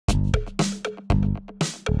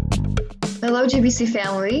Hello, GBC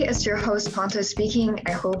family. It's your host, Ponto speaking.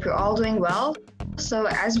 I hope you're all doing well. So,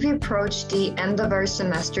 as we approach the end of our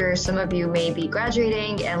semester, some of you may be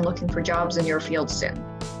graduating and looking for jobs in your field soon.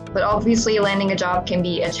 But obviously, landing a job can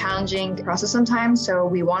be a challenging process sometimes. So,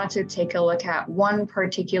 we wanted to take a look at one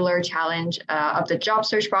particular challenge of the job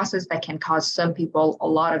search process that can cause some people a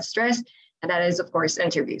lot of stress, and that is, of course,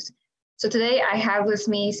 interviews. So today I have with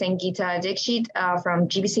me Sangeetha Dikshit from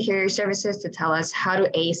GBC Careers Services to tell us how to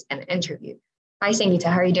ace an interview. Hi, Sangeetha.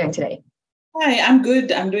 How are you doing today? Hi, I'm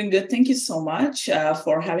good. I'm doing good. Thank you so much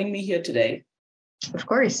for having me here today. Of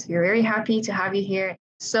course, we're very happy to have you here.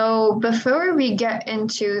 So before we get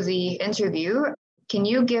into the interview, can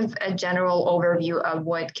you give a general overview of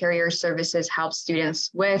what Career Services helps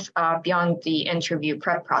students with beyond the interview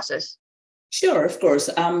prep process? Sure, of course.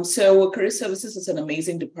 So Career Services is an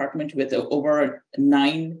amazing department with over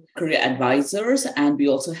 9 career advisors, and we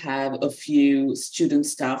also have a few student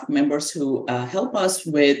staff members who help us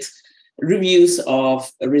with reviews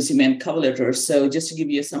of resume and cover letters. So just to give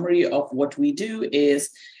you a summary of what we do is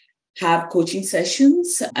have coaching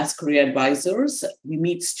sessions as career advisors. We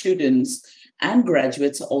meet students and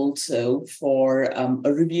graduates also for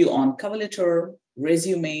a review on cover letter,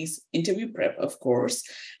 resumes, interview prep, of course.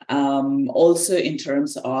 Also in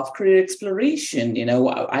terms of career exploration,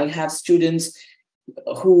 I have students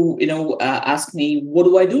who, ask me, what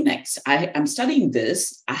do I do next? I'm studying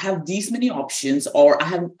this. I have these many options, or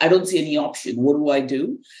I don't see any option. What do I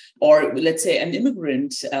do? Or let's say an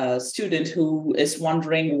immigrant student who is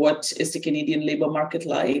wondering what is the Canadian labor market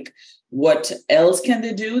like? What else can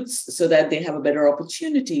they do so that they have a better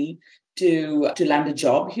opportunity to land a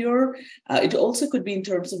job here? It also could be in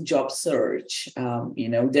terms of job search.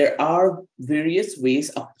 There are various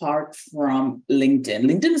ways apart from LinkedIn.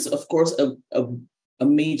 LinkedIn is, of course, a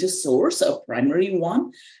major source, a primary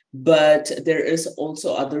one, but there is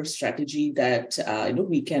also other strategy that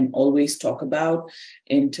we can always talk about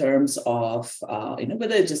in terms of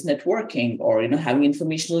whether it's just networking or having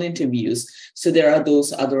informational interviews. So there are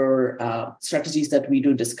those other strategies that we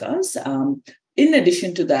do discuss. In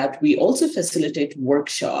addition to that, we also facilitate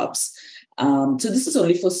workshops. So this is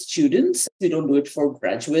only for students. We don't do it for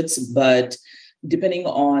graduates, but depending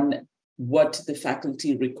on what the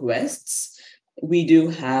faculty requests, we do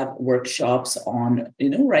have workshops on,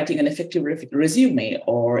 writing an effective resume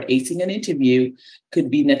or acing an interview, could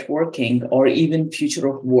be networking or even future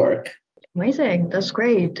of work. Amazing. That's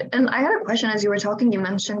great. And I had a question as you were talking. You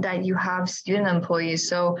mentioned that you have student employees.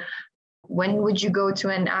 So when would you go to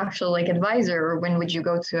an actual advisor, or when would you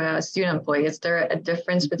go to a student employee? Is there a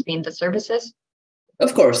difference between the services?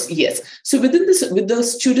 Of course, yes. So with the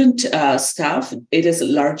student staff, it is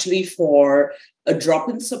largely for a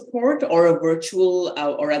drop-in support or a virtual,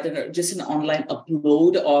 or rather just an online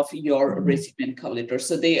upload of your resume and cover letter.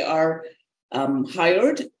 So they are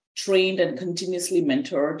hired, trained, and continuously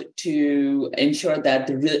mentored to ensure that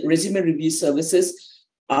the resume review services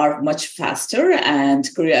are much faster, and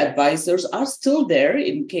career advisors are still there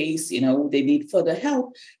in case they need further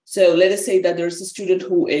help. So let us say that there's a student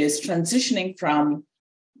who is transitioning from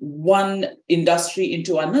one industry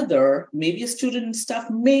into another. Maybe a student and staff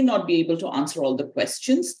may not be able to answer all the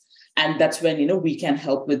questions, and that's when we can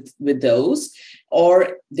help with those.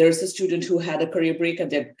 Or there's a student who had a career break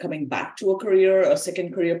and they're coming back to a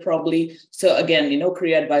second career probably. So again,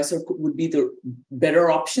 career advisor would be the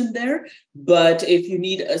better option there. But if you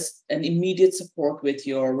need an immediate support with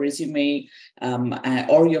your resume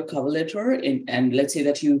or your cover letter, and let's say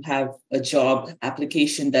that you have a job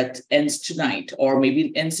application that ends tonight, or maybe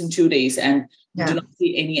it ends in 2 days, and you do not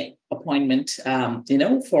see any appointment,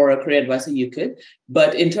 for a career advisor, you could.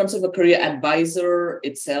 But in terms of a career advisor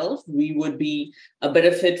itself, we would be a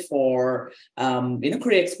better fit for,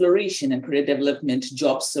 career exploration and career development,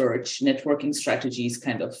 job search, networking strategies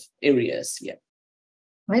kind of areas. Yeah.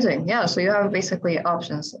 Amazing. Yeah. So you have basically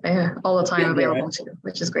options all the time available to you,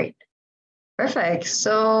 which is great. Perfect.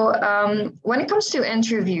 So when it comes to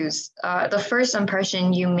interviews, the first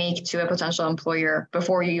impression you make to a potential employer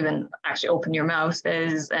before you even actually open your mouth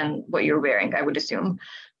is and what you're wearing, I would assume.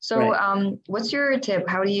 So what's your tip?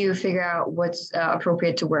 How do you figure out what's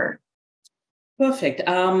appropriate to wear? Perfect.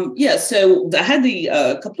 So I had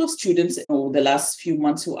a couple of students over the last few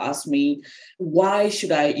months who asked me, why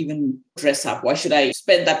should I even dress up? Why should I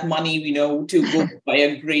spend that money, to go buy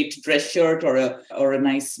a great dress shirt or a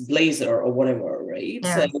nice blazer or whatever, right?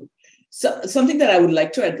 Yeah. So something that I would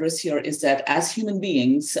like to address here is that as human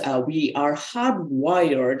beings, we are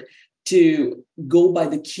hardwired to go by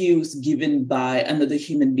the cues given by another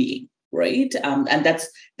human being. right? And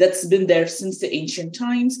that's been there since the ancient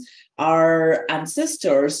times. Our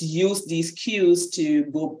ancestors used these cues to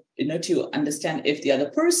go, to understand if the other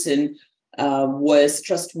person was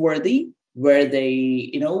trustworthy, were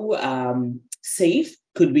they, safe,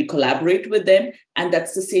 could we collaborate with them? And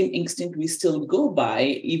that's the same instinct we still go by,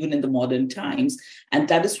 even in the modern times. And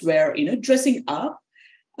that is where, dressing up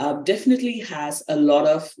definitely has a lot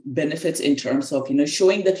of benefits in terms of,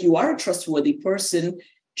 showing that you are a trustworthy person,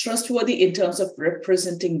 trustworthy in terms of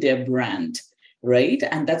representing their brand, right?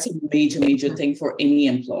 And that's a major thing for any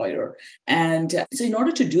employer. And so in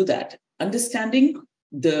order to do that, understanding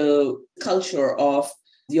the culture of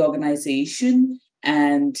the organization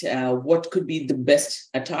and what could be the best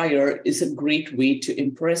attire is a great way to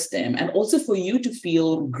impress them. And also for you to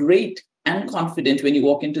feel great and confident when you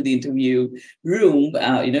walk into the interview room,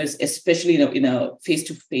 especially in a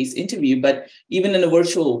face-to-face interview, but even in a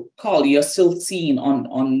virtual call, you're still seen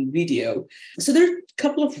on video. So there are a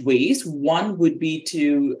couple of ways. One would be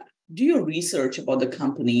to do your research about the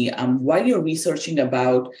company while you're researching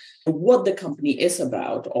about what the company is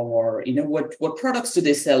about, or what products do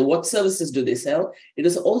they sell, what services do they sell. It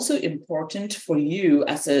is also important for you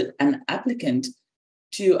as an applicant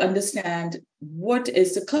to understand what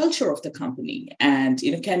is the culture of the company, and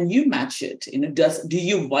can you match it? Do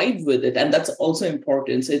you vibe with it? And that's also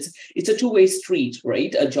important. So it's a two-way street,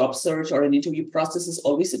 right? A job search or an interview process is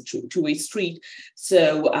always a two-way street.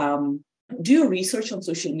 So do your research on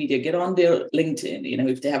social media. Get on their LinkedIn.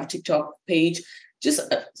 If they have a TikTok page, just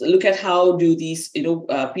look at how do these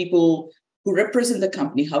people who represent the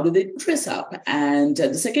company, how do they dress up? And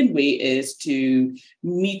the second way is to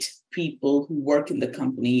meet people who work in the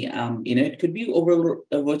company. It could be over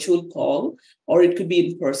a virtual call, or it could be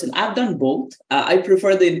in person. I've done both. I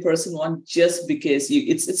prefer the in-person one just because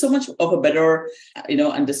it's so much of a better,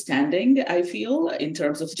 understanding, I feel, in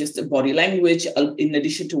terms of just the body language, in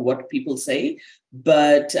addition to what people say.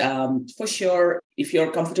 But for sure, if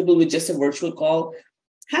you're comfortable with just a virtual call,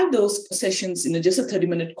 have those sessions, just a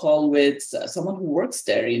 30-minute call with someone who works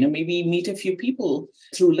there, maybe meet a few people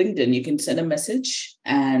through LinkedIn. You can send a message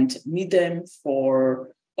and meet them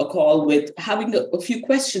for a call with having a few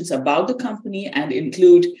questions about the company and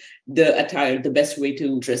include the attire, the best way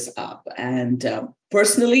to dress up. And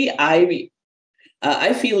personally, I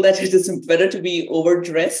feel that it is better to be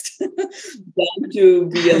overdressed than to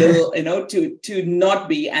be a little, to not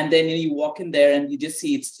be. And then you walk in there and you just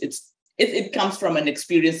see it comes from an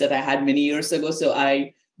experience that I had many years ago. So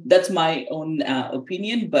that's my own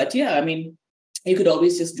opinion. But yeah, you could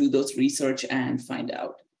always just do those research and find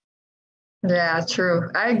out. Yeah,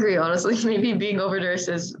 true. I agree. Honestly, maybe being overdressed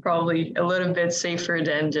is probably a little bit safer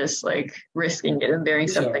than just like risking it and wearing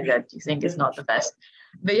something that you think is not the best.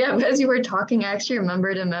 But yeah, as you were talking, I actually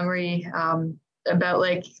remembered a memory about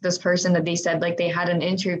like this person that they said like they had an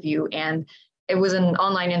interview and it was an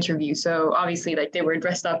online interview. So obviously like they were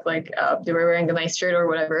dressed up like they were wearing a nice shirt or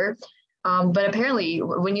whatever. But apparently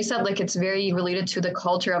when you said like it's very related to the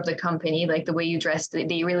culture of the company, like the way you dress,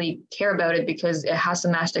 they really care about it because it has to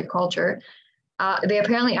match their culture. They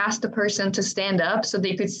apparently asked the person to stand up so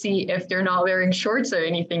they could see if they're not wearing shorts or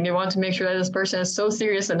anything. They want to make sure that this person is so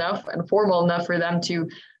serious enough and formal enough for them to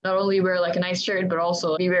not only wear like a nice shirt, but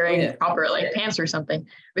also be wearing proper like pants or something,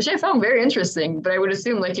 which I found very interesting. But I would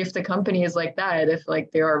assume like if the company is like that, if like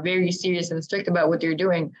they are very serious and strict about what they're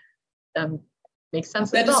doing, makes sense.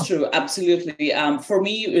 That is true. Absolutely. For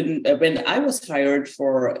me, when I was hired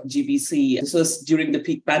for GBC, this was during the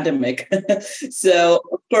peak pandemic. So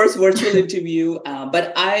of course, virtual interview,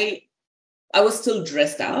 but I was still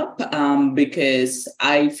dressed up because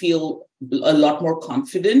I feel a lot more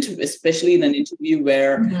confident, especially in an interview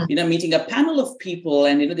where, meeting a panel of people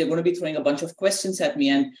and, they're going to be throwing a bunch of questions at me.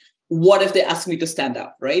 And what if they ask me to stand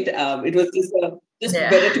up, right? It was just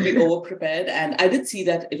better to be over-prepared. And I did see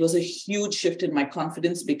that it was a huge shift in my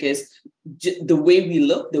confidence because the way we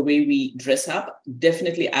look, the way we dress up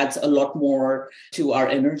definitely adds a lot more to our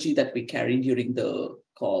energy that we carry during the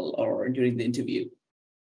call or during the interview.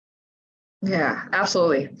 Yeah,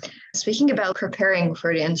 absolutely. Speaking about preparing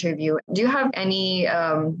for the interview, do you have any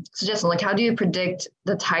suggestions? Like, how do you predict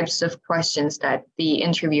the types of questions that the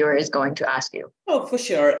interviewer is going to ask you? Oh, for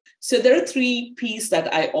sure. So there are 3 P's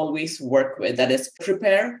that I always work with. That is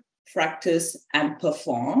prepare, practice, and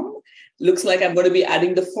perform. Looks like I'm going to be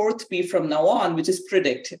adding the 4th P from now on, which is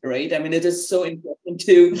predict, right? It is so important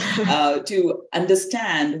to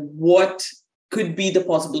understand what could be the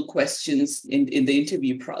possible questions in the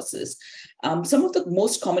interview process. Some of the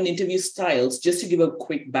most common interview styles, just to give a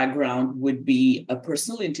quick background, would be a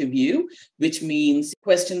personal interview, which means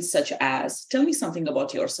questions such as, tell me something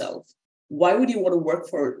about yourself. why would you want to work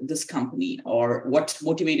for this company, or what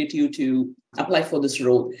motivated you to apply for this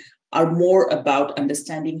role, are more about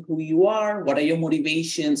understanding who you are, what are your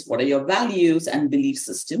motivations, what are your values and belief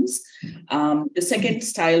systems. The second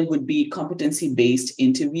style would be competency-based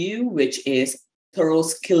interview, which is thorough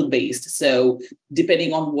skill-based. So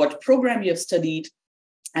depending on what program you have studied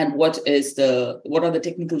and what are the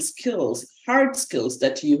technical skills, hard skills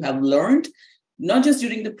that you have learned, not just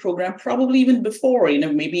during the program, probably even before,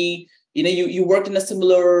 maybe you worked in a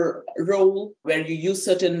similar role where you use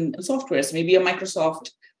certain softwares, maybe a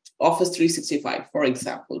Microsoft Office 365, for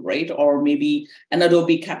example, right? Or maybe an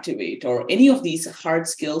Adobe Captivate, or any of these hard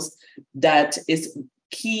skills that is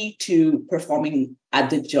key to performing at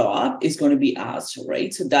the job is going to be asked,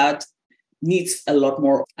 right? So that needs a lot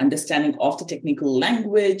more understanding of the technical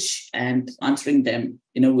language and answering them,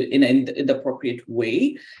 in the appropriate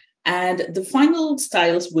way. And the final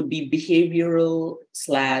styles would be behavioral /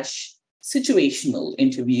 situational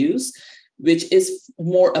interviews, which is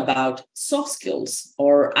more about soft skills,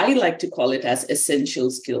 or I like to call it as essential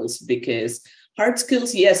skills, because hard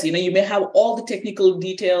skills, yes, you may have all the technical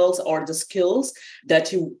details or the skills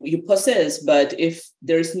that you possess, but if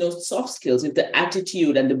there is no soft skills, if the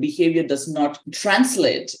attitude and the behavior does not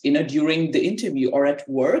translate, during the interview or at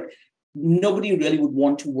work, nobody really would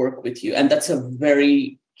want to work with you. And that's a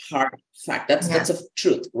very hard fact. That's a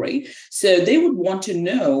truth, right? So they would want to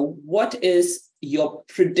know what is your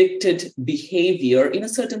predicted behavior in a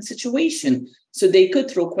certain situation. So they could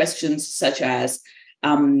throw questions such as,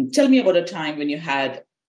 tell me about a time when you had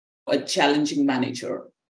a challenging manager,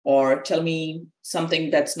 or tell me something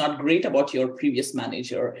that's not great about your previous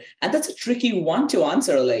manager. And that's a tricky one to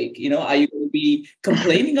answer. Like, are you going to be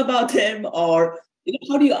complaining about him, or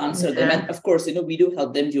how do you answer them? And of course, we do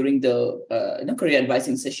help them during the career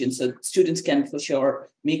advising session. So students can for sure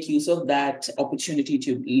make use of that opportunity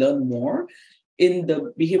to learn more. In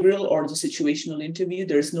the behavioral or the situational interview,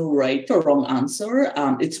 there's no right or wrong answer.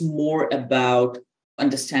 It's more about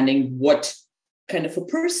understanding what kind of a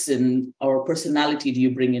person or personality do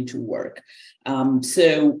you bring into work.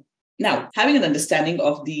 So now, having an understanding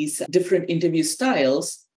of these different interview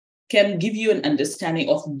styles can give you an understanding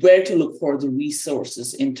of where to look for the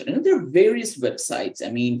resources. There are various websites. I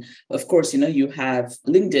mean, of course, you have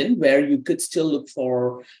LinkedIn, where you could still look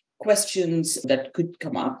for questions that could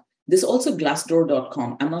come up. There's also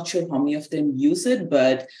glassdoor.com. I'm not sure how many of them use it,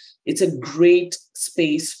 but it's a great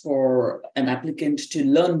space for an applicant to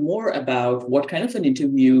learn more about what kind of an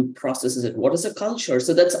interview process is it, what is the culture.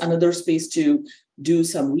 So that's another space to do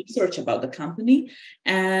some research about the company.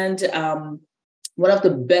 And one of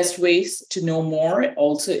the best ways to know more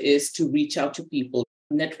also is to reach out to people.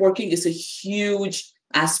 Networking is a huge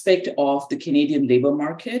aspect of the Canadian labor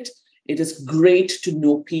market. It is great to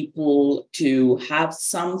know people, to have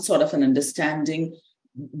some sort of an understanding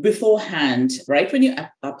beforehand, right when you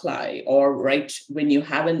apply, or right when you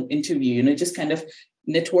have an interview, just kind of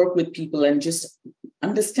network with people and just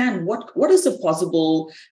understand what is the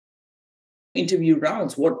possible interview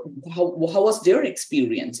rounds, how was their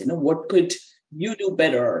experience, what could you do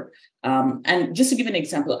better. And just to give an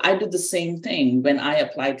example, I did the same thing when I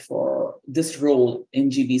applied for this role in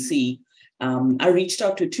GBC. I reached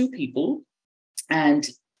out to two people, and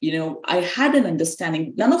I had an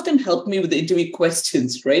understanding. None of them helped me with the interview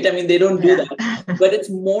questions, right? I mean, they don't do that, but it's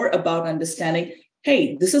more about understanding,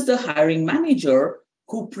 hey, this is the hiring manager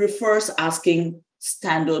who prefers asking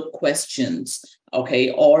standard questions, okay?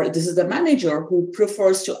 Or this is the manager who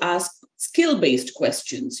prefers to ask skill-based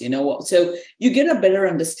questions, So you get a better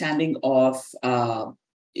understanding of,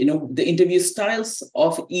 the interview styles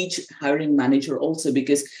of each hiring manager also,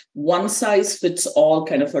 because one size fits all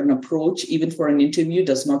kind of an approach, even for an interview,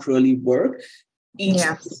 does not really work. Each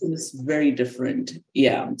person is very different.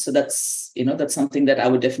 Yeah. So that's something that I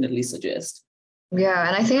would definitely suggest. Yeah.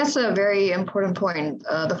 And I think that's a very important point.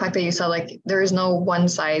 The fact that you said, like, there is no one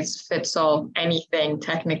size fits all anything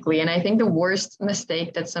technically. And I think the worst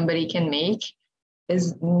mistake that somebody can make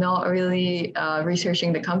is not really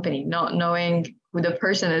researching the company, not knowing who the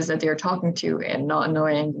person is that they're talking to, and not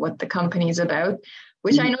knowing what the company is about,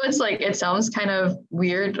 which I know it's like, it sounds kind of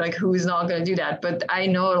weird, like who's not going to do that? But I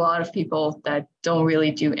know a lot of people that don't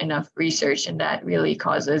really do enough research, and that really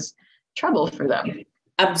causes trouble for them.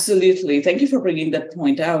 Absolutely. Thank you for bringing that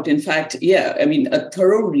point out. In fact, a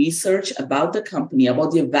thorough research about the company,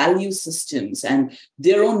 about their value systems and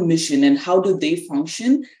their own mission and how do they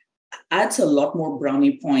function, adds a lot more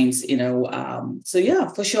brownie points, So yeah,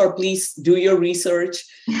 for sure, please do your research.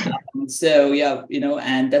 And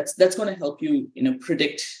that's going to help you,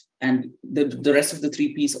 predict, and the rest of the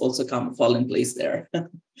 3 Ps also fall in place there.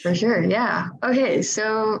 For sure. Yeah. Okay.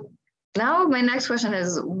 So Now, my next question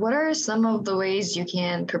is, what are some of the ways you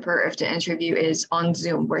can prepare if the interview is on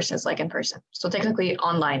Zoom versus like in person? So technically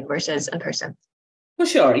online versus in person. For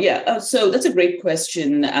sure. Yeah. So that's a great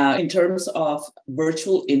question. In terms of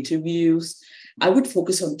virtual interviews, I would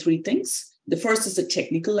focus on three things. The first is the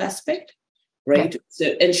technical aspect, Okay. right? So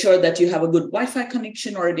ensure that you have a good Wi-Fi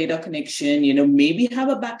connection or a data connection. Maybe have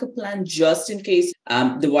a backup plan just in case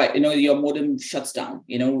your modem shuts down.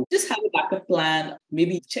 Just have a backup plan.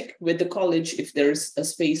 Maybe check with the college if there's a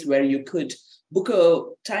space where you could book a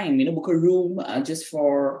time. Book a room just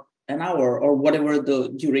for an hour or whatever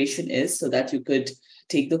the duration is, so that you could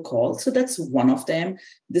take the call. So that's one of them.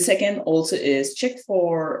 The second also is check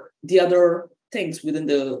for the other things within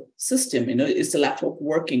the system. Is the laptop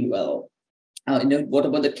working well? What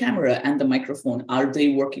about the camera and the microphone? Are they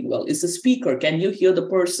working well? Is the speaker, can you hear the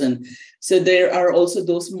person? So there are also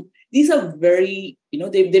these are very,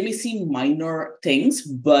 they may seem minor things,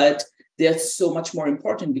 but they're so much more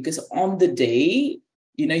important, because on the day,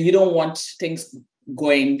 you don't want things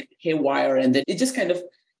going haywire, and then it just kind of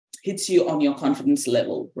hits you on your confidence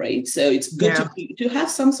level, right? So it's good to have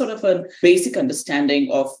some sort of a basic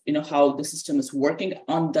understanding of how the system is working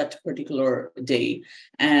on that particular day.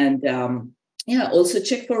 And also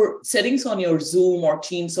check for settings on your Zoom or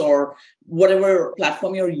Teams or whatever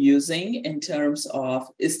platform you're using, in terms of,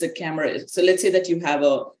 is the camera, so let's say that you have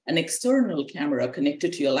an external camera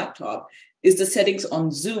connected to your laptop. Is the settings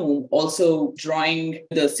on Zoom also drawing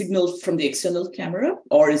the signal from the external camera,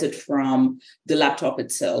 or is it from the laptop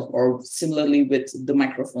itself? Or similarly with the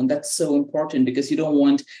microphone, that's so important, because you don't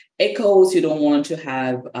want echoes, you don't want to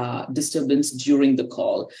have disturbance during the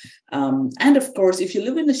call. And of course, if you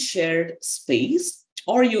live in a shared space,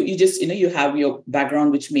 or you just, you have your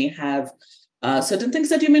background, which may have certain things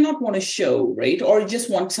that you may not want to show, right? Or you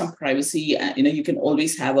just want some privacy. You can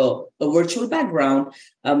always have a virtual background.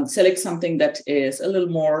 Select something that is a little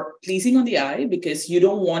more pleasing on the eye, because you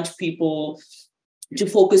don't want people to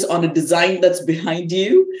focus on a design that's behind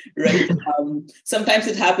you, right? Sometimes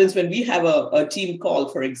it happens when we have a team call,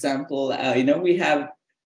 for example,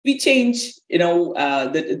 we change,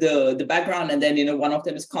 the background, and then, one of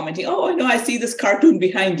them is commenting, oh, no, I see this cartoon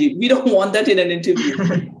behind you. We don't want that in an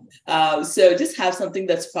interview. So just have something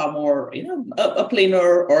that's far more, a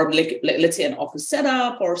plainer, or like, let's say an office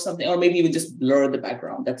setup or something, or maybe even just blur the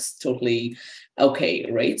background. That's totally okay,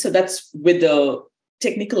 right? So that's with the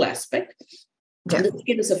technical aspect. Yeah. The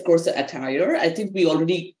second is, of course, the attire. I think we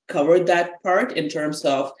already covered that part in terms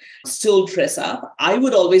of still dress up. I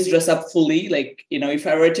would always dress up fully. Like, if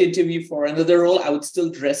I were to interview for another role, I would still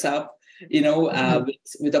dress up,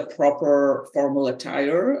 with a proper formal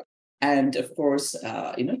attire. And of course,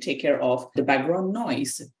 take care of the background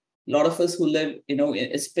noise. A lot of us who live,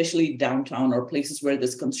 especially downtown or places where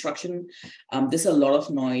there's construction, there's a lot of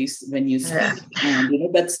noise when you speak. And,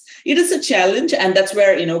 it is a challenge. And that's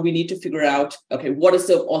where, we need to figure out, okay, what is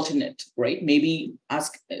the alternate, right? Maybe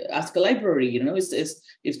ask a library,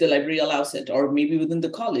 if the library allows it, or maybe within the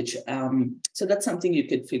college. So that's something you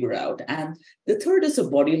could figure out. And the third is the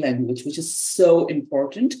body language, which is so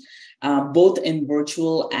important. Both in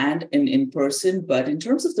virtual and in person. But in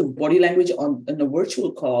terms of the body language on a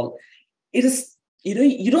virtual call, it is,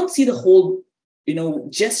 you don't see the whole,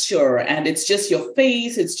 gesture, and it's just your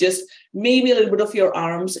face. It's just maybe a little bit of your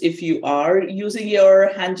arms if you are using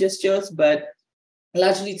your hand gestures, but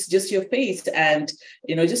largely it's just your face. And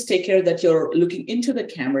just take care that you're looking into the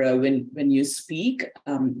camera when you speak.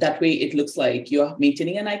 That way it looks like you're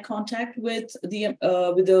maintaining an eye contact with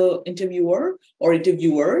the interviewer or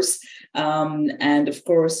interviewers. And of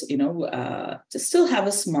course, just still have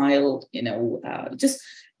a smile. Just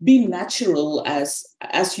be natural as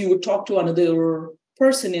you would talk to another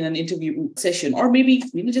person in an interview session, or maybe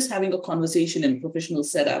just having a conversation in a professional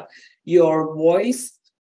setup. Your voice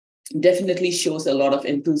definitely shows a lot of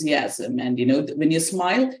enthusiasm, and when you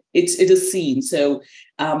smile, it is seen. So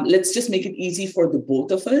let's just make it easy for the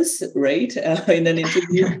both of us, right? In an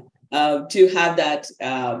interview, to have that,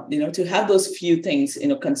 to have those few things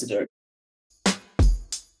considered.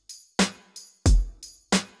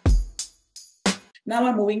 Now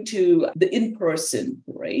I'm moving to the in-person,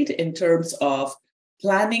 right? In terms of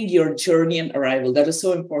planning your journey and arrival. That is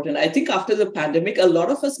so important. I think after the pandemic, a lot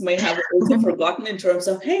of us may have also forgotten in terms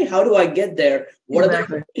of, hey, how do I get there? What are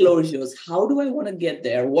the closures? How do I want to get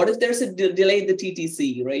there? What if there's a delay in the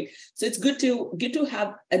TTC, right? So it's good to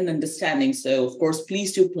have an understanding. So of course,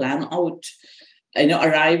 please do plan out,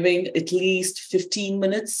 arriving at least 15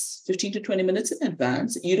 to 20 minutes in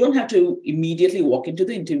advance. You don't have to immediately walk into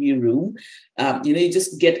the interview room. You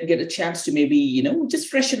just get a chance to maybe, just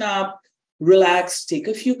freshen up, relax, take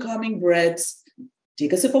a few calming breaths,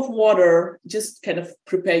 take a sip of water, just kind of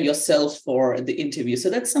prepare yourself for the interview. So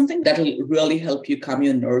that's something that will really help you calm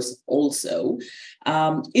your nerves also.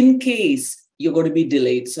 In case you're going to be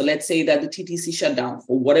delayed. So let's say that the TTC shut down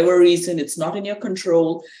for whatever reason, it's not in your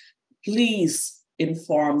control. Please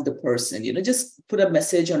inform the person, just put a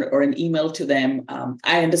message or an email to them.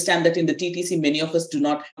 I understand that in the TTC, many of us do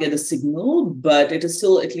not get a signal, but it is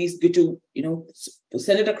still at least good to,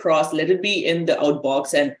 send it across, let it be in the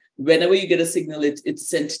outbox. And whenever you get a signal, it's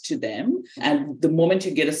sent to them. And the moment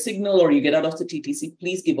you get a signal or you get out of the TTC,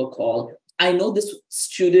 please give a call. I know this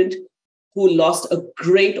student who lost a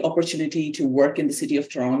great opportunity to work in the city of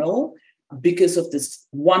Toronto because of this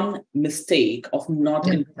one mistake of not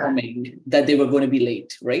informing that they were going to be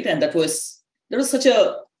late, right? And there was such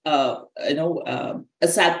a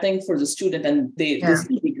sad thing for the student, and they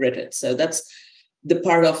still regret it. So that's the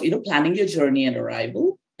part of planning your journey and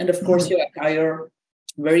arrival, and of course your attire,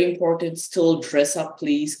 very important. Still dress up,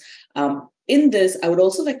 please. In this, I would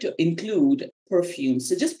also like to include perfume.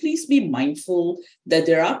 So just please be mindful that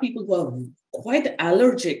there are people who are quite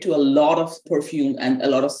allergic to a lot of perfume and a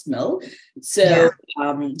lot of smell. So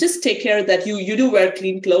just take care that you do wear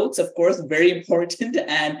clean clothes, of course, very important,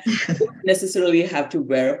 and don't necessarily have to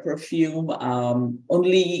wear a perfume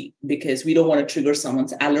only because we don't want to trigger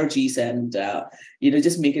someone's allergies and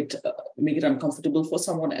just make it uncomfortable for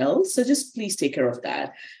someone else. So just please take care of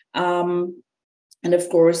that. And of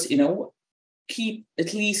course, keep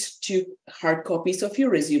at least 2 hard copies of your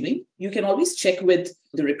resume. You can always check with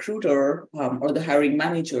the recruiter or the hiring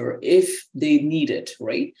manager if they need it,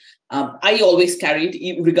 right? I always carry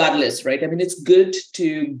it regardless, right? I mean, it's good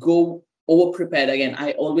to go over prepared. Again,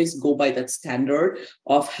 I always go by that standard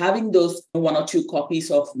of having those 1 or 2 copies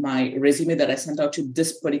of my resume that I sent out to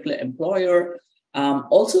this particular employer.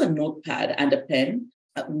 Also a notepad and a pen.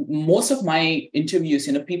 Most of my interviews,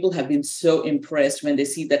 people have been so impressed when they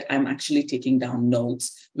see that I'm actually taking down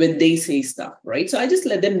notes when they say stuff, right? So I just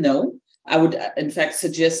let them know. I would, in fact,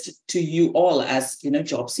 suggest to you all as,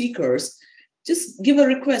 job seekers, just give a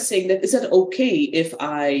request saying that, is that okay if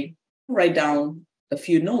I write down a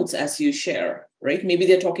few notes as you share, right? Maybe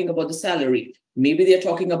they're talking about the salary. Maybe they're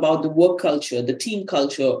talking about the work culture, the team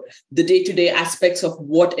culture, the day-to-day aspects of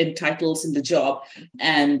what entitles in the job.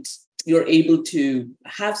 And you're able to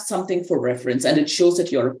have something for reference, and it shows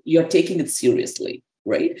that you're taking it seriously,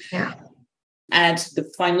 right? Yeah. And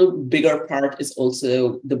the final bigger part is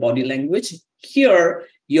also the body language. Here,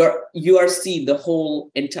 you are seeing the whole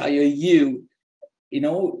entire you,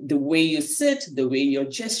 the way you sit, the way your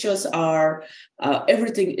gestures are,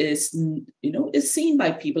 everything is seen by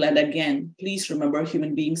people. And again, please remember,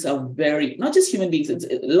 human beings are not just human beings, it's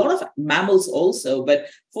a lot of mammals also, but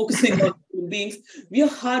focusing on human beings, we are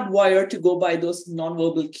hardwired to go by those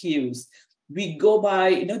nonverbal cues. We go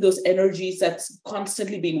by, those energies that's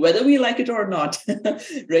constantly being, whether we like it or not,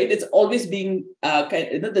 right? It's always being,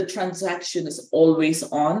 the transaction is always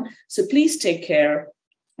on. So please take care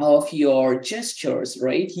of your gestures,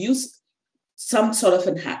 right? Use some sort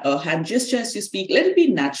of a hand gesture as you speak. Let it be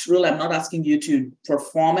natural. I'm not asking you to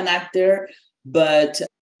perform an act there, but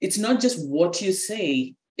it's not just what you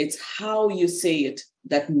say, it's how you say it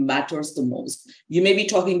that matters the most. You may be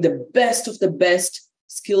talking the best of the best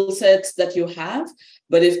skill sets that you have,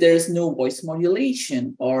 but if there is no voice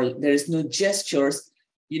modulation or there is no gestures,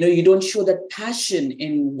 you don't show that passion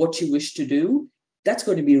in what you wish to do, that's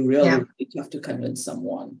going to be really tough to convince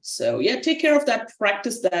someone. So take care of that,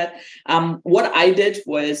 practice that. What I did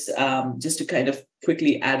was, just to kind of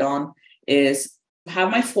quickly add on, is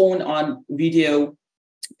have my phone on video,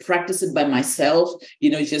 practice it by myself,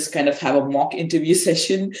 just kind of have a mock interview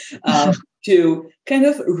session to kind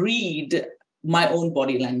of read my own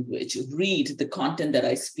body language, read the content that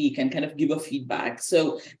I speak, and kind of give a feedback.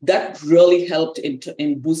 So that really helped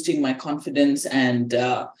in boosting my confidence and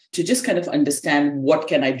to just kind of understand what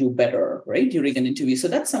can I do better, right, during an interview. So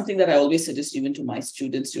that's something that I always suggest even to my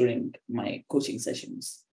students during my coaching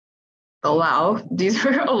sessions. Oh, wow. These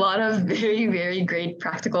are a lot of very, very great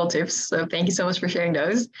practical tips. So thank you so much for sharing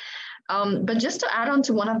those. But just to add on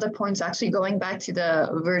to one of the points, actually going back to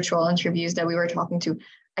the virtual interviews that we were talking to,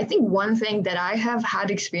 I think one thing that I have had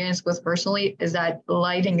experience with personally is that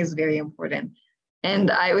lighting is very important. And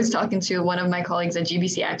I was talking to one of my colleagues at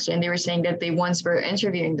GBC actually, and they were saying that they once were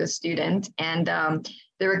interviewing the student and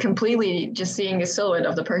they were completely just seeing a silhouette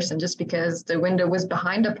of the person just because the window was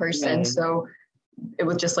behind the person. Right. So it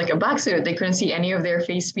was just like a black suit. They couldn't see any of their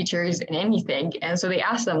face features and anything. And so they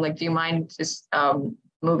asked them, like, do you mind just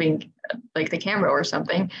moving like the camera or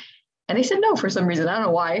something? And they said no for some reason. I don't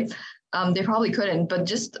know why. They probably couldn't, but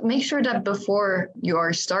just make sure that before you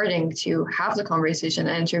are starting to have the conversation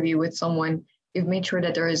and interview with someone, you've made sure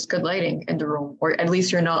that there is good lighting in the room, or at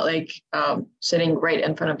least you're not like sitting right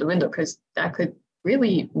in front of the window, because that could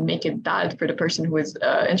really make it bad for the person who is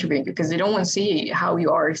interviewing you, because they don't want to see how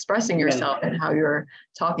you are expressing yourself and how you're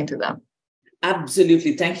talking to them.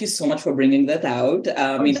 Absolutely. Thank you so much for bringing that out.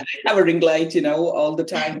 I mean, I have a ring light, all the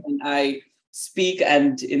time when I speak,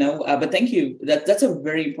 and, but thank you. That's a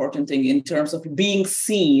very important thing in terms of being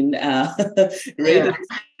seen, right? Yeah.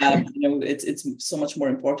 It's so much more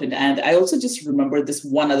important. And I also just remember this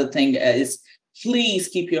one other thing is, please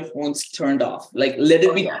keep your phones turned off. Like, let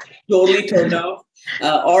it be totally turned off,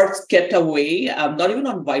 or kept away. Not even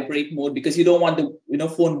on vibrate mode, because you don't want the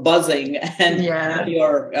phone buzzing and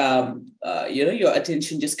your your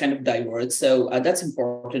attention just kind of diverts. So that's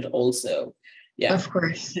important also. Yeah. Of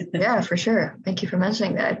course. Yeah, for sure. Thank you for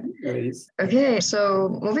mentioning that. Okay, so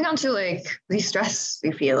moving on to like the stress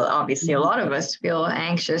we feel. Obviously, a lot of us feel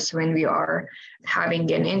anxious when we are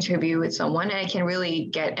having an interview with someone, and it can really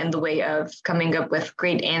get in the way of coming up with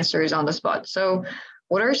great answers on the spot. So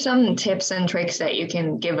what are some tips and tricks that you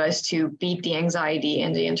can give us to beat the anxiety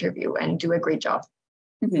in the interview and do a great job?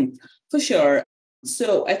 Mm-hmm. For sure.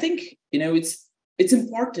 So I think, it's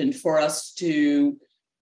important for us to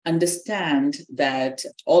understand that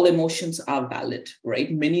all emotions are valid,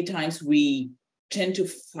 right? Many times we tend to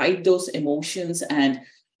fight those emotions, and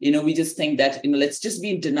we just think that let's just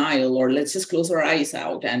be in denial, or let's just close our eyes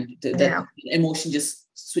out, and that emotion just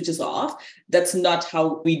switches off. That's not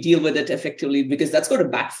how we deal with it effectively, because that's going to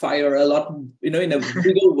backfire a lot, in a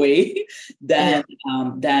bigger way than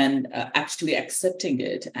actually accepting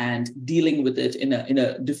it and dealing with it in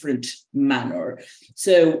a different manner.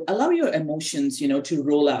 So allow your emotions, to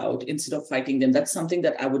roll out instead of fighting them. That's something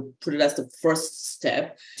that I would put it as the first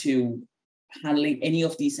step to handling any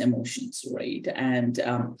of these emotions, right? And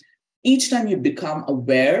each time you become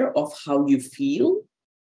aware of how you feel,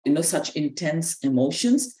 such intense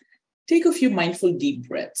emotions, take a few mindful deep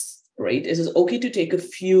breaths, right? It is okay to take a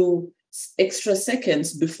few extra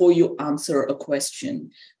seconds before you answer a question.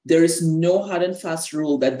 There is no hard and fast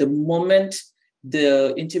rule that the moment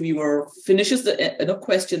the interviewer finishes the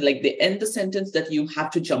question, like they end the sentence, that you have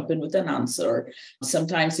to jump in with an answer.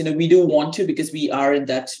 Sometimes, we do want to, because we are in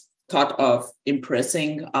that thought of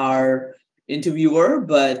impressing our interviewer,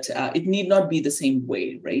 but it need not be the same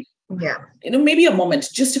way, right? Yeah. Maybe a moment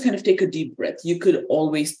just to kind of take a deep breath. You could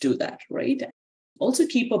always do that, right? Also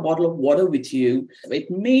keep a bottle of water with you. It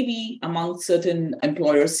may be among certain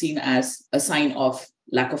employers seen as a sign of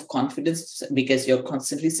lack of confidence because you're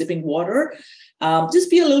constantly sipping water. Just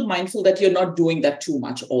be a little mindful that you're not doing that too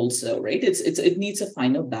much also, right? It needs a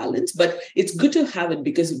finer balance, but it's good to have it,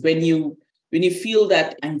 because when you feel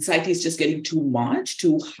that anxiety is just getting too much,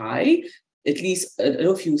 too high, at least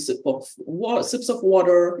a few sips of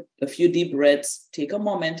water, a few deep breaths, take a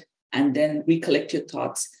moment, and then recollect your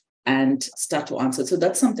thoughts and start to answer. So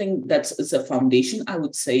that's something is a foundation, I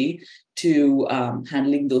would say, to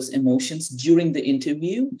handling those emotions during the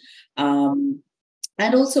interview.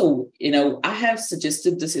 And also, I have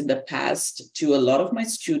suggested this in the past to a lot of my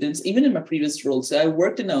students, even in my previous role. So I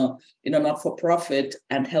worked in a not-for-profit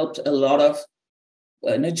and helped a lot of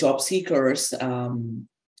job seekers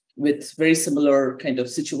with very similar kind of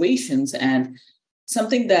situations. And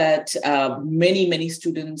something that many, many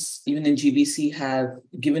students, even in GBC, have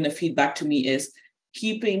given a feedback to me is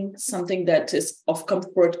keeping something that is of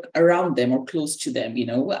comfort around them or close to them,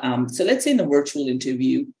 So let's say in a virtual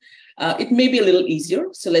interview, it may be a little easier.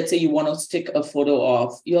 So let's say you want to stick a photo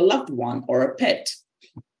of your loved one or a pet,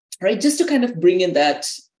 right? Just to kind of bring in that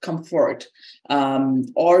comfort.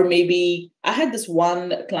 Or maybe I had this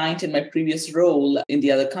one client in my previous role in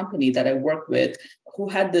the other company that I worked with who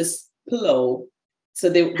had this pillow. So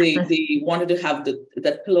they wanted to have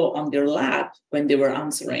that pillow on their lap when they were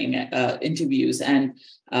answering interviews, and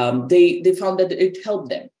they found that it helped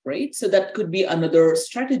them, right? So that could be another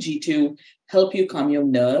strategy to help you calm your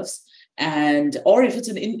nerves. And or if it's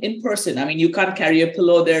an in person, I mean, you can't carry a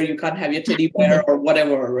pillow there, you can't have your teddy bear or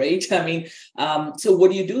whatever, right? I mean, so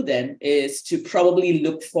what you do then is to probably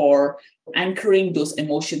look for anchoring those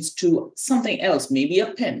emotions to something else, maybe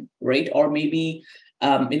a pen, right? Or maybe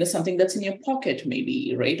something that's in your pocket,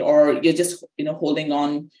 maybe, right? Or you're just holding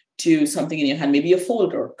on to something in your hand, maybe a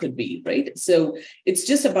folder could be, right? So it's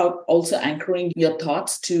just about also anchoring your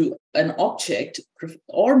thoughts to an object,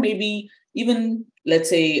 or maybe even, let's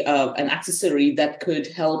say, an accessory that could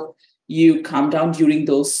help you calm down during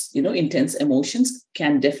those, intense emotions,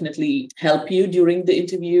 can definitely help you during the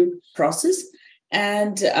interview process.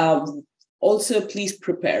 And also, please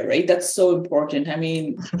prepare, right? That's so important. I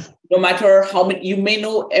mean, no matter how many, you may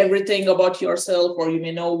know everything about yourself, or you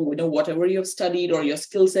may know, whatever you've studied or your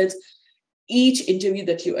skill sets, each interview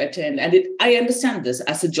that you attend, and I understand this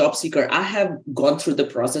as a job seeker. I have gone through the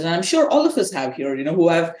process, and I'm sure all of us have here,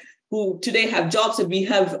 who today have jobs, and we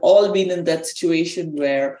have all been in that situation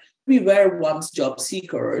where we were once job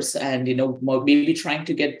seekers and, maybe trying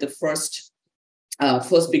to get the first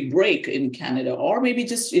big break in Canada, or maybe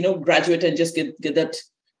just, graduate and just get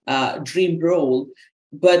that dream role.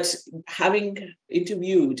 But having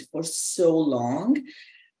interviewed for so long,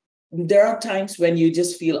 there are times when you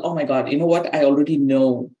just feel, oh my God, you know what? I already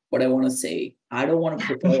know what I want to say. I don't want to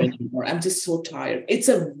prepare anymore. I'm just so tired. It's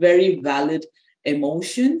a very valid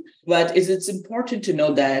emotion, but it's important to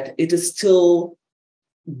know that it is still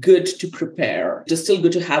good to prepare. It's still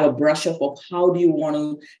good to have a brush up of how do you want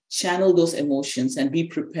to channel those emotions and be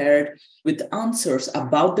prepared with answers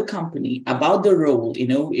about the company, about the role,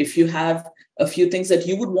 if you have a few things that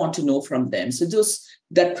you would want to know from them. So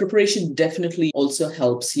that preparation definitely also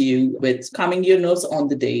helps you with calming your nerves on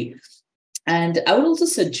the day. And I would also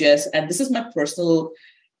suggest, and this is my personal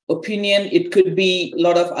opinion, it could be a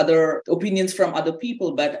lot of other opinions from other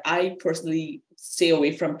people, but I personally stay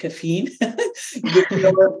away from caffeine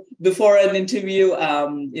before an interview. A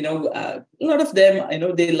lot of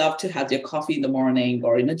them, they love to have their coffee in the morning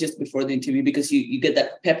or, just before the interview, because you get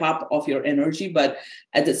that pep up of your energy. But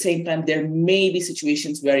at the same time, there may be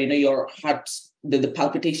situations where, your heart, the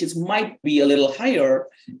palpitations might be a little higher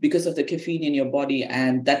because of the caffeine in your body,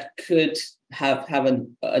 and that could have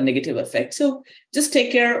a negative effect. So just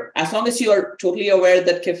take care. As long as you are totally aware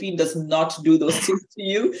that caffeine does not do those things to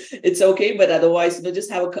you, it's okay. But otherwise,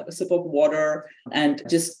 just have a sip of water and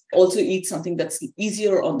just also eat something that's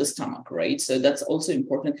easier on the stomach, right? So that's also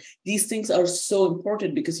important. These things are so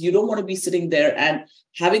important because you don't want to be sitting there and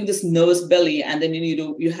having this nervous belly, and then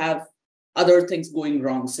you have other things going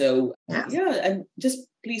wrong. So and just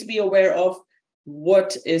please be aware of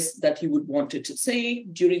what is that you would want it to say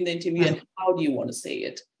during the interview and how do you want to say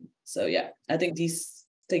it. So I think these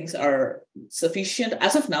things are sufficient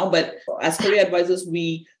as of now, but as career advisors,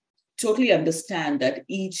 we totally understand that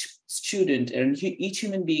each student and each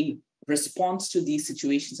human being responds to these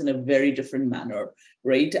situations in a very different manner,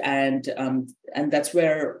 right? And that's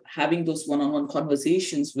where having those one-on-one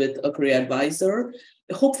conversations with a career advisor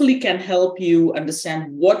hopefully can help you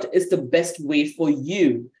understand what is the best way for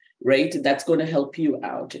you, right? That's going to help you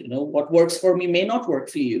out. What works for me may not work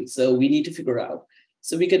for you. So we need to figure out.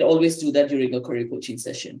 So we can always do that during a career coaching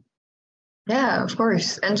session. Yeah, of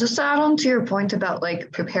course. And just to add on to your point about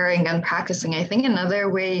preparing and practicing, I think another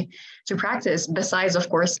way to practice, besides, of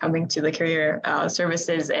course, coming to the career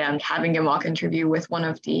services and having a mock interview with one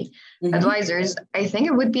of the advisors, I think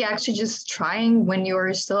it would be actually just trying when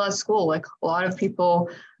you're still at school. A lot of people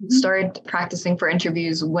start practicing for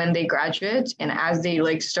interviews when they graduate and as they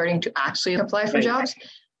starting to actually apply for jobs.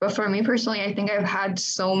 But for me personally, I think I've had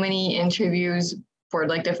so many interviews for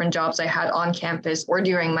different jobs I had on campus or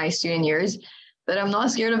during my student years that I'm not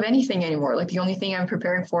scared of anything anymore. The only thing I'm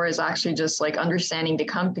preparing for is actually just understanding the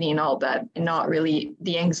company and all that, and not really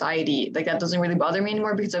the anxiety. That doesn't really bother me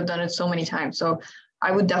anymore because I've done it so many times. So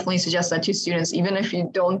I would definitely suggest that to students, even if you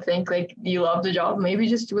don't think you love the job, maybe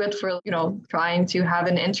just do it for, trying to have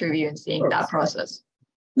an interview and seeing that process.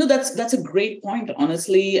 No, that's a great point.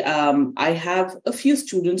 Honestly, I have a few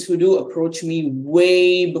students who do approach me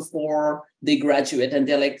way before they graduate, and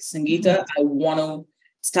they're like, Sangeetha, I want to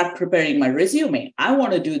start preparing my resume. I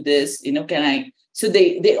want to do this. Can I? So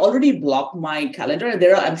they already block my calendar. And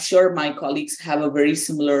I'm sure my colleagues have a very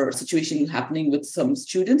similar situation happening with some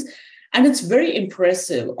students, and it's very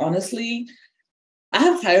impressive. Honestly, I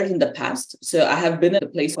have hired in the past, so I have been at a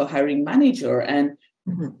place for hiring manager, and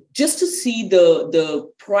just to see the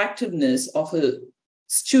proactiveness of a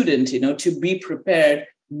student, to be prepared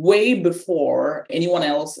way before anyone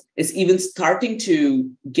else is even starting to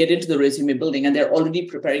get into the resume building, and they're already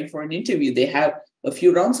preparing for an interview. They have a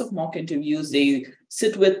few rounds of mock interviews. They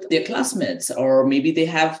sit with their classmates, or maybe they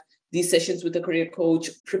have these sessions with a career coach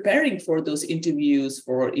preparing for those interviews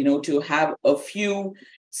for, to have a few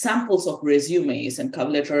samples of resumes and cover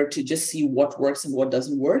letter to just see what works and what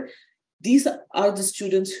doesn't work. These are the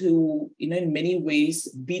students who, in many ways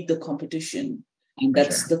beat the competition. And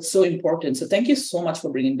that's so important. So thank you so much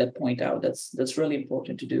for bringing that point out. That's really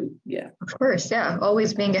important to do. Yeah. Of course. Yeah.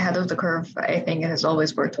 Always being ahead of the curve, I think, has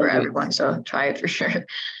always worked for everyone. So try it for sure.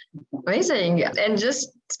 Amazing. And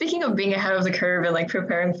just speaking of being ahead of the curve and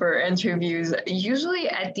preparing for interviews, usually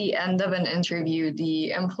at the end of an interview,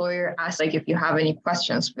 the employer asks if you have any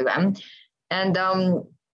questions for them. And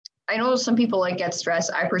I know some people get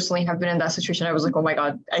stressed. I personally have been in that situation. I was like, oh my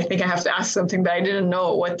God, I think I have to ask something, but I didn't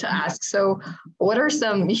know what to ask. So what are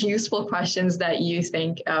some useful questions that you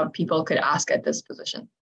think people could ask at this position?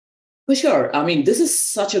 For sure. I mean, this is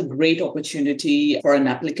such a great opportunity for an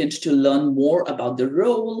applicant to learn more about the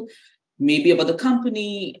role, maybe about the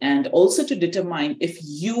company, and also to determine if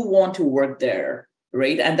you want to work there,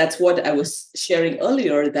 right? And that's what I was sharing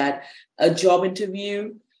earlier, that a job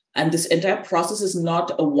interview and this entire process is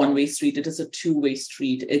not a one-way street. It is a two-way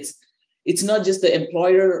street. It's not just the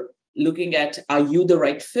employer looking at, are you the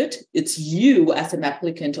right fit? It's you as an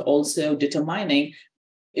applicant also determining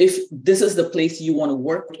if this is the place you want to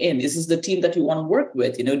work in. Is this the team that you want to work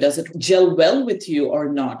with? Does it gel well with you or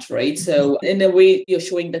not, right? So in a way, you're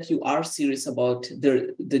showing that you are serious about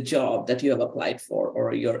the job that you have applied for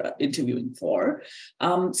or you're interviewing for.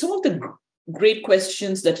 Some of the great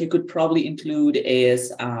questions that you could probably include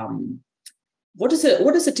is, what does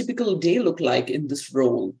a typical day look like in this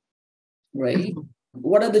role, right?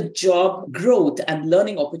 What are the job growth and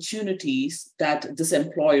learning opportunities that this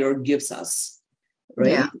employer gives us?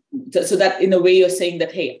 Right. Yeah. So that in a way you're saying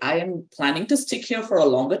that, hey, I am planning to stick here for a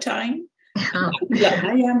longer time.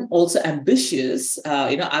 I am also ambitious.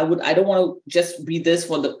 I don't want to just be this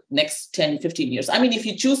for the next 10, 15 years. I mean, if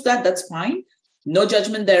you choose that, that's fine. No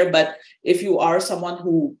judgment there. But if you are someone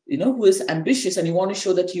who is ambitious and you want to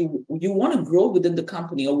show that you want to grow within the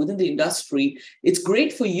company or within the industry, it's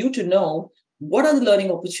great for you to know what are the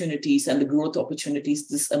learning opportunities and the growth opportunities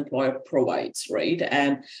this employer provides, right?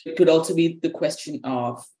 And it could also be the question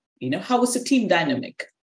of, how is the team dynamic?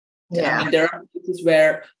 Yeah. I mean, there are cases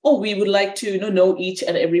where, we would like to know each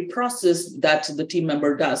and every process that the team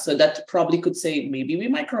member does. So that probably could say, maybe we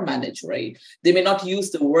micromanage, right? They may not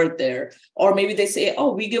use the word there. Or maybe they say,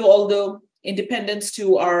 we give all the independence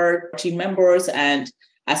to our team members, and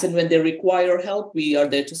as and when they require help, we are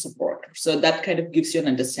there to support. So that kind of gives you an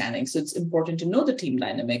understanding. So it's important to know the team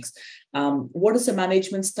dynamics. What is the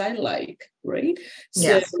management style like, right?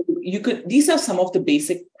 Yes. So these are some of the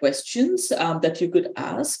basic questions that you could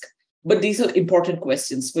ask, but these are important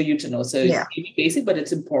questions for you to know. So It's maybe basic, but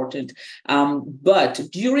it's important. But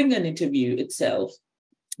during an interview itself,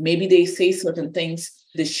 maybe they say certain things,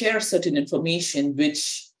 they share certain information,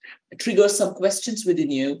 which triggers some questions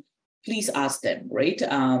within you. Please ask them, right?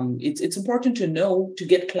 It's important to know, to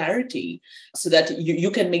get clarity so that you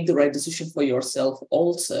can make the right decision for yourself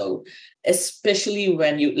also, especially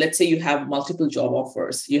when let's say you have multiple job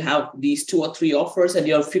offers. You have these 2 or 3 offers and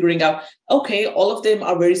you're figuring out, okay, all of them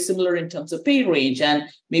are very similar in terms of pay range and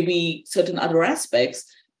maybe certain other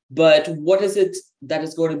aspects. But what is it that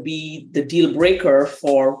is going to be the deal breaker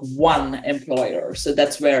for one employer? So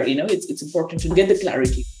that's where, it's important to get the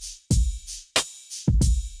clarity.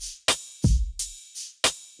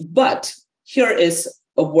 But here is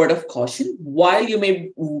a word of caution. While you may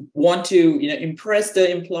want to, impress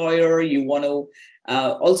the employer, you want to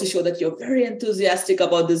also show that you're very enthusiastic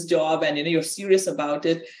about this job and, you're serious about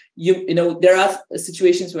it. There are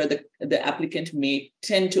situations where the applicant may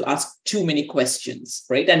tend to ask too many questions,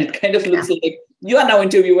 right? And it kind of looks like you are now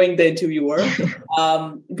interviewing the interviewer.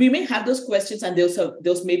 We may have those questions and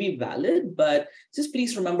those may be valid, but just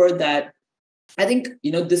please remember that I think,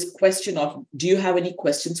 this question of, do you have any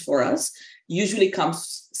questions for us, usually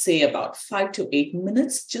comes, say, about 5 to 8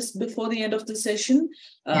 minutes just before the end of the session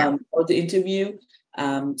or the interview.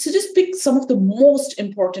 So just pick some of the most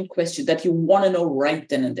important questions that you want to know right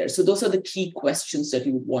then and there. So those are the key questions that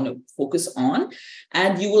you want to focus on.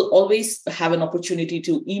 And you will always have an opportunity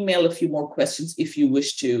to email a few more questions if you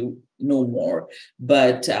wish to know more.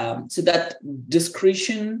 But so that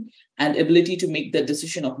discretion and ability to make the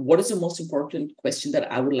decision of what is the most important question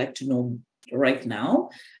that I would like to know right now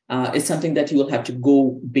is something that you will have to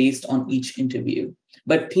go based on each interview.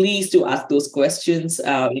 But please do ask those questions.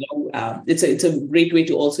 It's a great way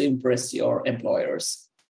to also impress your employers.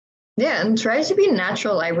 Yeah, and try to be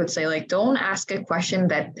natural, I would say. Like, don't ask a question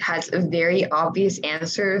that has a very obvious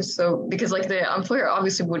answer. So, because like the employer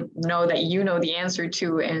obviously would know that you know the answer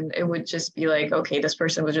too, and it would just be like, okay, this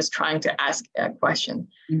person was just trying to ask a question.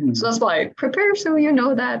 Mm-hmm. So that's why prepare so you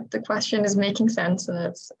know that the question is making sense and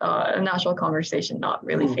it's a natural conversation, not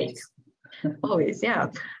really fake. Always, yeah.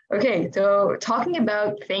 Okay, so talking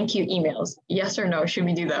about thank you emails, yes or no, should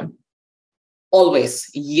we do them? Always,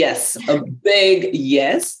 yes, a big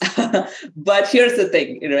yes. But here's the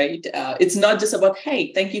thing, right? It's not just about,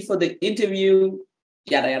 hey, thank you for the interview,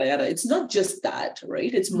 yada, yada, yada. It's not just that,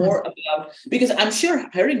 right? It's more about, because I'm sure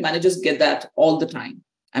hiring managers get that all the time.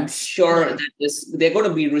 I'm sure that they're going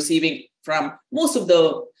to be receiving from most of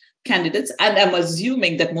the candidates, and I'm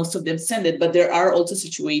assuming that most of them send it, but there are also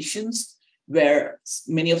situations where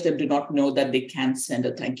many of them do not know that they can send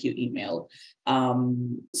a thank you email.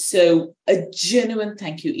 So a genuine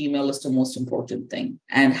thank you email is the most important thing.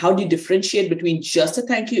 And how do you differentiate between just a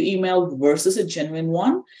thank you email versus a genuine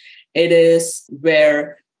one? It is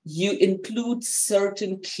where you include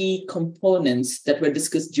certain key components that were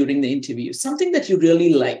discussed during the interview, something that you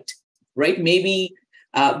really liked, right? Maybe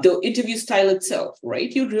the interview style itself,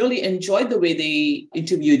 right? You really enjoyed the way they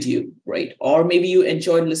interviewed you, right? Or maybe you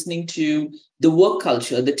enjoyed listening to the work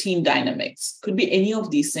culture, the team dynamics. Could be any of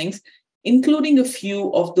these things, including a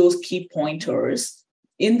few of those key pointers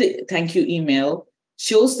in the thank you email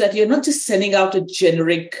shows that you're not just sending out a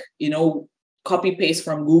generic, copy paste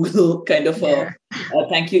from Google kind of a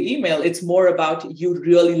thank you email. It's more about you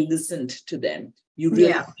really listened to them. You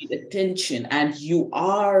really paid attention, and you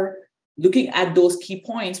are looking at those key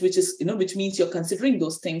points, which means you're considering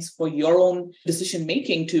those things for your own decision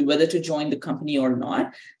making to whether to join the company or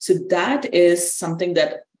not. So that is something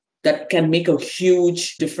that can make a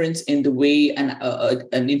huge difference in the way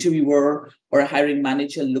an interviewer or a hiring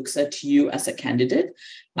manager looks at you as a candidate.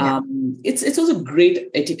 It's also great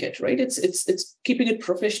etiquette, right? It's keeping it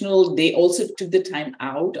professional. They also took the time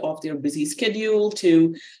out of their busy schedule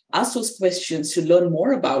to ask those questions, to learn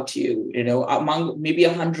more about you. Among maybe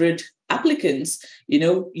 100 applicants,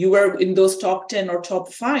 you were in those top 10 or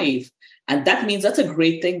top 5. And that means that's a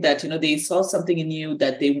great thing that, they saw something in you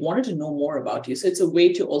that they wanted to know more about you. So it's a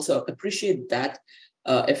way to also appreciate that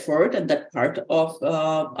effort and that part of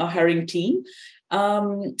a hiring team.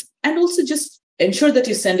 And also just ensure that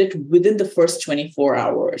you send it within the first 24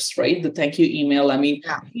 hours, right? The thank you email.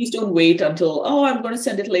 Please don't wait until, I'm going to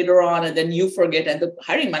send it later on, and then you forget. And the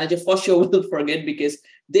hiring manager for sure will forget, because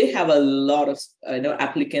they have a lot of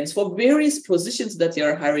applicants for various positions that they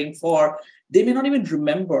are hiring for. They may not even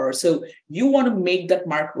remember. So you want to make that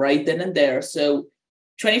mark right then and there. So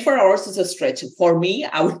 24 hours is a stretch. For me,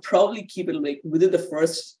 I would probably keep it like within the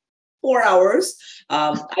first 4 hours.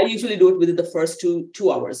 I usually do it within the first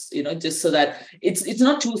two hours, just so that it's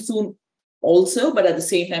not too soon also, but at the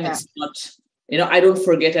same time, it's not, I don't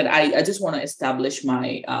forget it. I just want to establish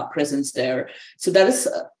my presence there. So that is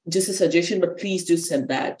just a suggestion, but please do send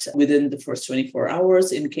that within the first 24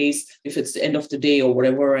 hours in case if it's the end of the day or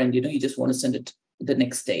whatever, and, you just want to send it the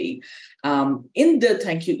next day. In the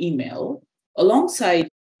thank you email, alongside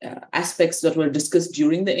aspects that were discussed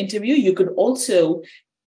during the interview, you could also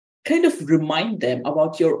kind of remind them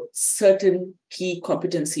about your certain key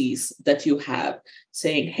competencies that you have,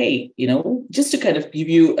 saying, hey, just to kind of give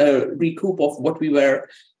you a recoup of what we were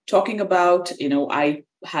talking about, I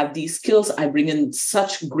have these skills, I bring in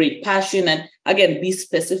such great passion. And again, be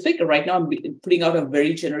specific. Right now, I'm putting out a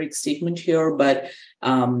very generic statement here, but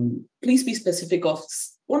please be specific of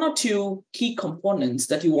 1 or 2 key components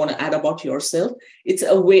that you want to add about yourself. It's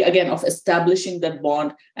a way, again, of establishing that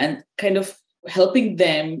bond and kind of helping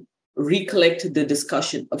them recollect the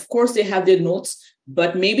discussion. Of course, they have their notes,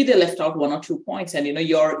 but maybe they left out 1 or 2 points, and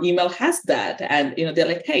your email has that, and they're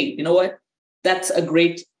like, hey, you know what? That's a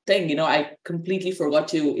great thing. I completely forgot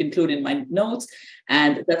to include in my notes,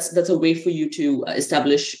 and that's a way for you to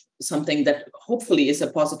establish something that hopefully is a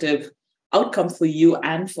positive outcome for you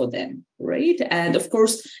and for them, right? And of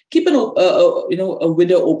course, keep a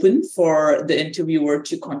window open for the interviewer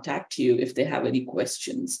to contact you if they have any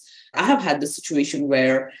questions. I have had the situation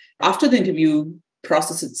where after the interview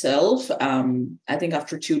process itself, I think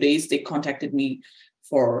after 2 days, they contacted me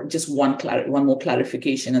for just one more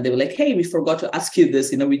clarification. And they were like, hey, we forgot to ask you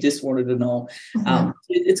this. We just wanted to know.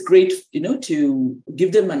 It's great, to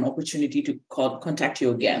give them an opportunity to contact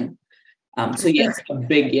you again. So yes, a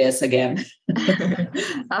big yes again.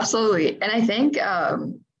 Absolutely. And I think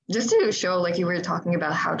just to show, like you were talking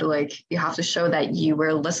about how to you have to show that you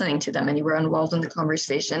were listening to them and you were involved in the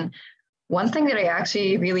conversation. One thing that I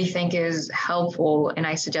actually really think is helpful, and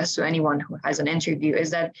I suggest to anyone who has an interview, is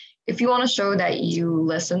that if you want to show that you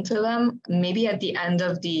listen to them, maybe at the end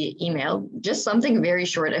of the email, just something very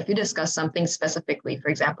short. If you discuss something specifically, for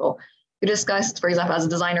example, you discussed, for example, as a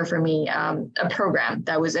designer for me, a program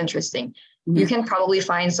that was interesting. Mm-hmm. You can probably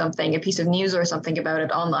find something, a piece of news or something about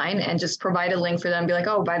it online, and just provide a link for them. Be like,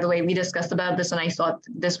 oh, by the way, we discussed about this and I thought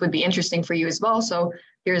this would be interesting for you as well. So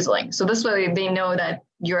here's a link. So this way they know that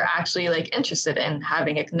you're actually interested in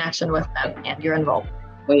having a connection with them and you're involved.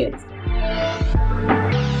 Oh, yes.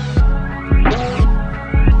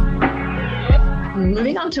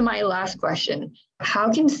 Moving on to my last question.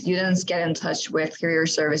 How can students get in touch with Career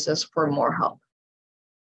Services for more help?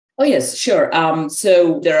 Oh, yes, sure.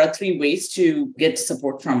 So there are 3 ways to get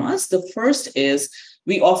support from us. The first is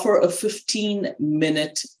we offer a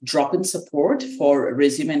 15-minute drop-in support for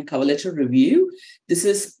resume and cover letter review. This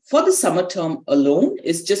is for the summer term alone.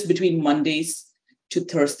 It's just between Mondays to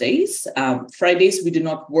Thursdays. Fridays, we do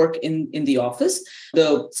not work in the office.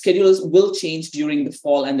 The schedules will change during the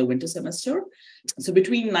fall and the winter semester. So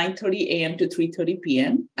between 9:30 a.m. to 3:30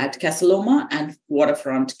 p.m. at Casaloma and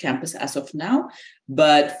Waterfront campus as of now.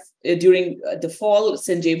 But during the fall,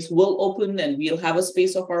 St. James will open and we'll have a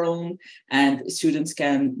space of our own, and students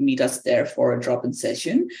can meet us there for a drop-in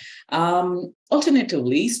session.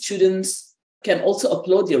 Alternatively, students can also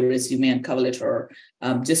upload their resume and cover letter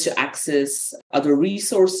just to access other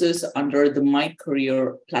resources under the My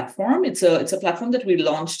Career platform. It's a platform that we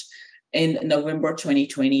launched in November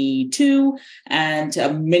 2022, and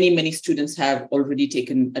many students have already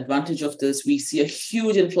taken advantage of this. We see a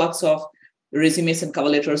huge influx of resumes and cover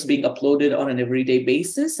letters being uploaded on an everyday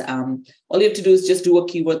basis. All you have to do is just do a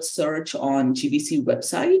keyword search on GBC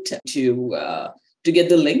website to get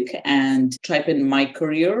the link and type in My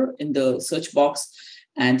Career in the search box,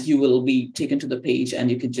 and you will be taken to the page,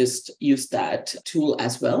 and you can just use that tool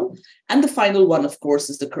as well. And the final one, of course,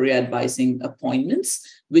 is the career advising appointments,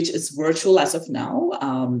 which is virtual as of now.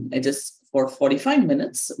 It is for 45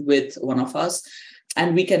 minutes with one of us.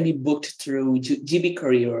 And we can be booked through GB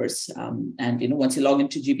Careers. And once you log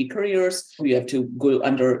into GB Careers, you have to go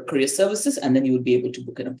under Career Services, and then you will be able to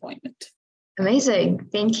book an appointment. Amazing.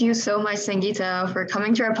 Thank you so much, Sangeetha, for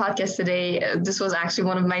coming to our podcast today. This was actually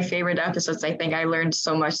one of my favorite episodes. I think I learned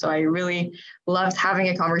so much. So I really loved having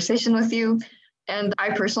a conversation with you. And I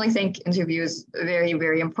personally think interview is a very,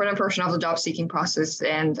 very important portion of the job seeking process,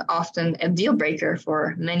 and often a deal breaker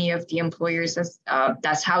for many of the employers.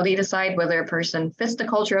 That's how they decide whether a person fits the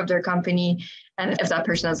culture of their company and if that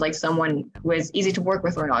person is like someone who is easy to work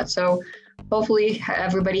with or not. So hopefully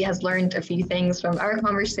everybody has learned a few things from our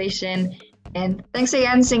conversation. And thanks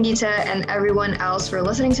again, Sangeetha, and everyone else for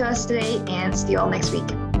listening to us today, and see you all next week.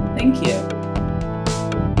 Thank you.